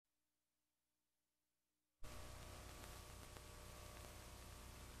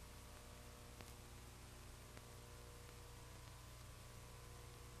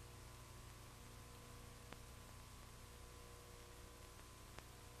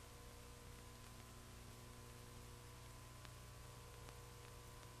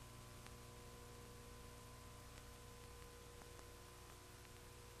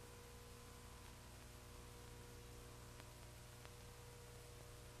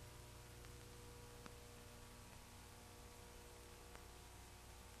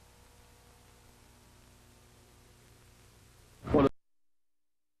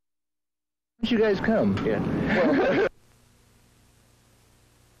you guys come? Yeah. Well,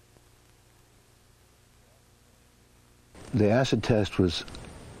 the acid test was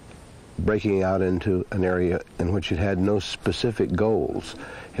breaking out into an area in which it had no specific goals.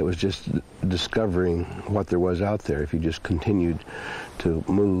 It was just discovering what there was out there if you just continued to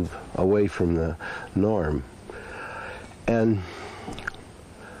move away from the norm. But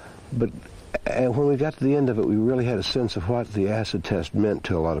when we got to the end of it, we really had a sense of what the acid test meant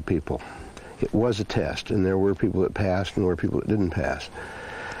to a lot of people. It was a test, and there were people that passed and there were people that didn't pass.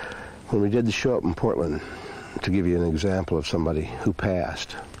 When we did the show up in Portland, to give you an example of somebody who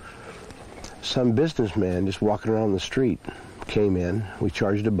passed, some businessman just walking around the street came in. We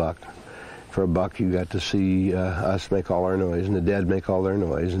charged $1. For $1, you got to see us make all our noise and the dead make all their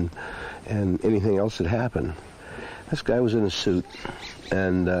noise and anything else that happened. This guy was in a suit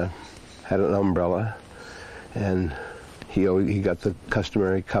and had an umbrella, and he got the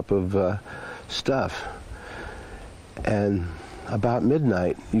customary cup of stuff. And about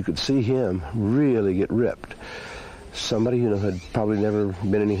midnight, you could see him really get ripped. Somebody, had probably never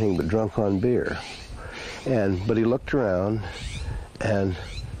been anything but drunk on beer. But he looked around and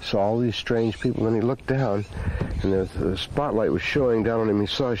saw all these strange people, and he looked down, and the spotlight was showing down on him. He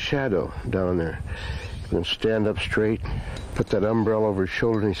saw a shadow down there. He would stand up straight, put that umbrella over his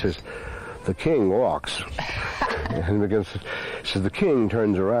shoulder, and he says, "The king walks." And he says, "The king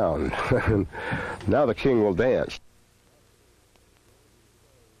turns around." Now the king will dance.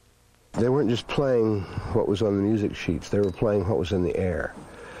 They weren't just playing what was on the music sheets. They were playing what was in the air.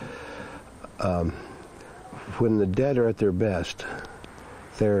 When the dead are at their best,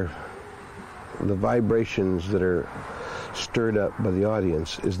 the vibrations that are stirred up by the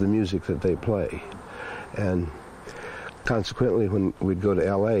audience is the music that they play. And consequently, when we'd go to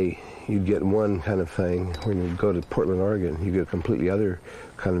L.A., you'd get one kind of thing. When you'd go to Portland, Oregon, you get a completely other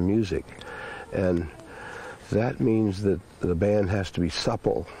kind of music. And that means that the band has to be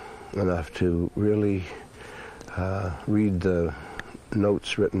supple enough to really read the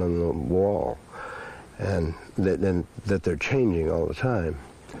notes written on the wall, and that they're changing all the time.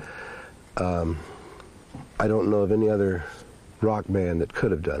 I don't know of any other rock band that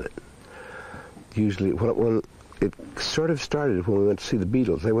could have done it. Usually, when it sort of started when we went to see the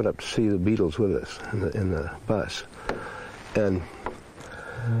Beatles. They went up to see the Beatles with us in the bus, and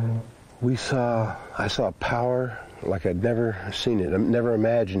I saw power like I'd never seen it. I've never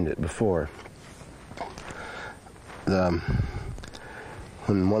imagined it before.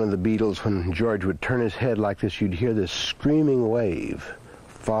 When one of the Beatles, when George would turn his head like this, you'd hear this screaming wave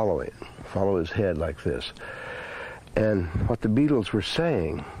follow his head like this. And what the Beatles were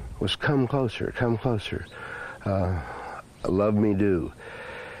saying was, "Come closer, come closer, love me do."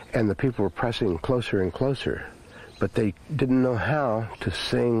 And the people were pressing closer and closer, but they didn't know how to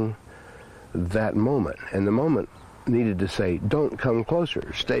sing that moment. And the moment needed to say, "Don't come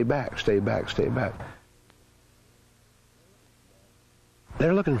closer, stay back, stay back, stay back."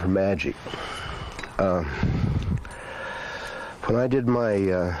 They're looking for magic. When I did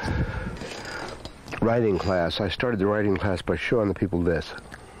my writing class, I started the writing class by showing the people this.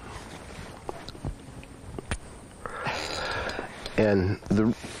 And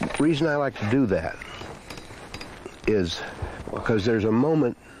the reason I like to do that is because there's a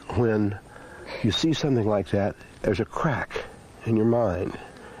moment when you see something like that, there's a crack in your mind.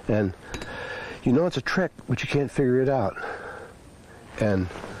 And you know it's a trick, but you can't figure it out. And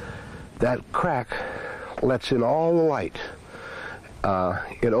that crack lets in all the light.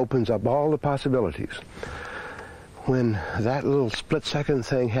 It opens up all the possibilities. When that little split-second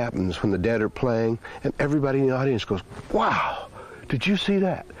thing happens, when the dead are playing, and everybody in the audience goes, "Wow, did you see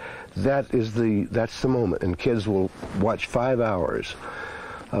that?" That's the moment. And kids will watch 5 hours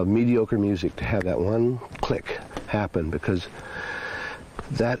of mediocre music to have that one click happen, because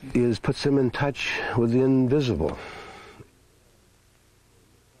that puts them in touch with the invisible.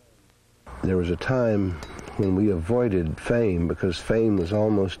 There was a time when we avoided fame because fame was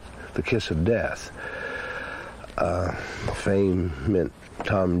almost the kiss of death. Fame meant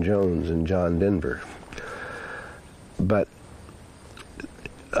Tom Jones and John Denver. But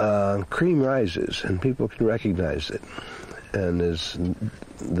cream rises and people can recognize it. And as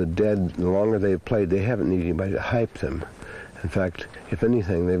the dead, the longer they've played, they haven't needed anybody to hype them. In fact, if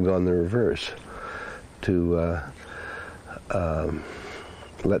anything, they've gone the reverse to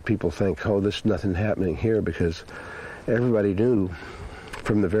let people think, "Oh, there's nothing happening here," because everybody knew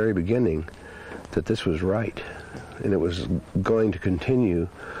from the very beginning that this was right, and it was going to continue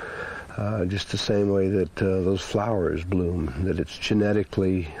just the same way that those flowers bloom, that it's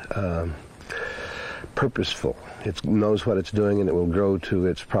genetically purposeful. It knows what it's doing, and it will grow to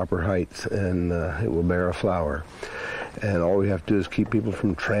its proper height, and it will bear a flower. And all we have to do is keep people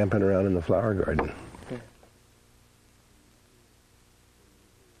from tramping around in the flower garden.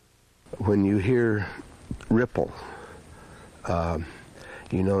 When you hear ripple,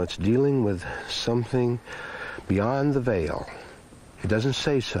 you know it's dealing with something beyond the veil. It doesn't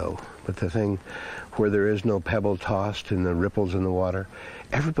say so, but the thing where there is no pebble tossed in the ripples in the water,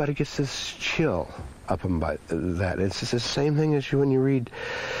 everybody gets this chill up and by that. It's the same thing as when you read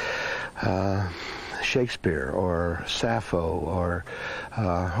Shakespeare or Sappho or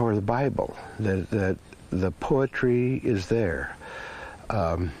the Bible. That the poetry is there.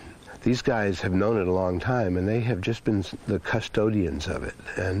 These guys have known it a long time, and they have just been the custodians of it.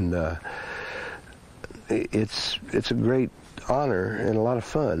 And it's a great honor and a lot of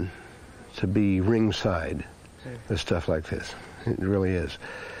fun to be ringside with stuff like this. It really is.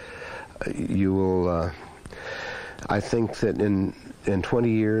 You will, I think that in 20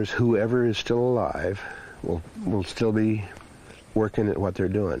 years, whoever is still alive will still be working at what they're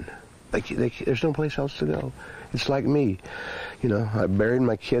doing. There's no place else to go. It's like me. You know, I buried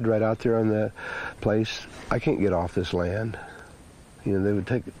my kid right out there on the place. I can't get off this land. You know,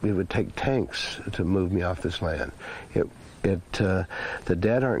 it would take tanks to move me off this land. The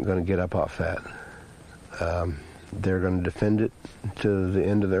dead aren't going to get up off that. They're going to defend it to the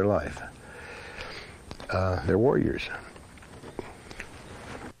end of their life. They're warriors.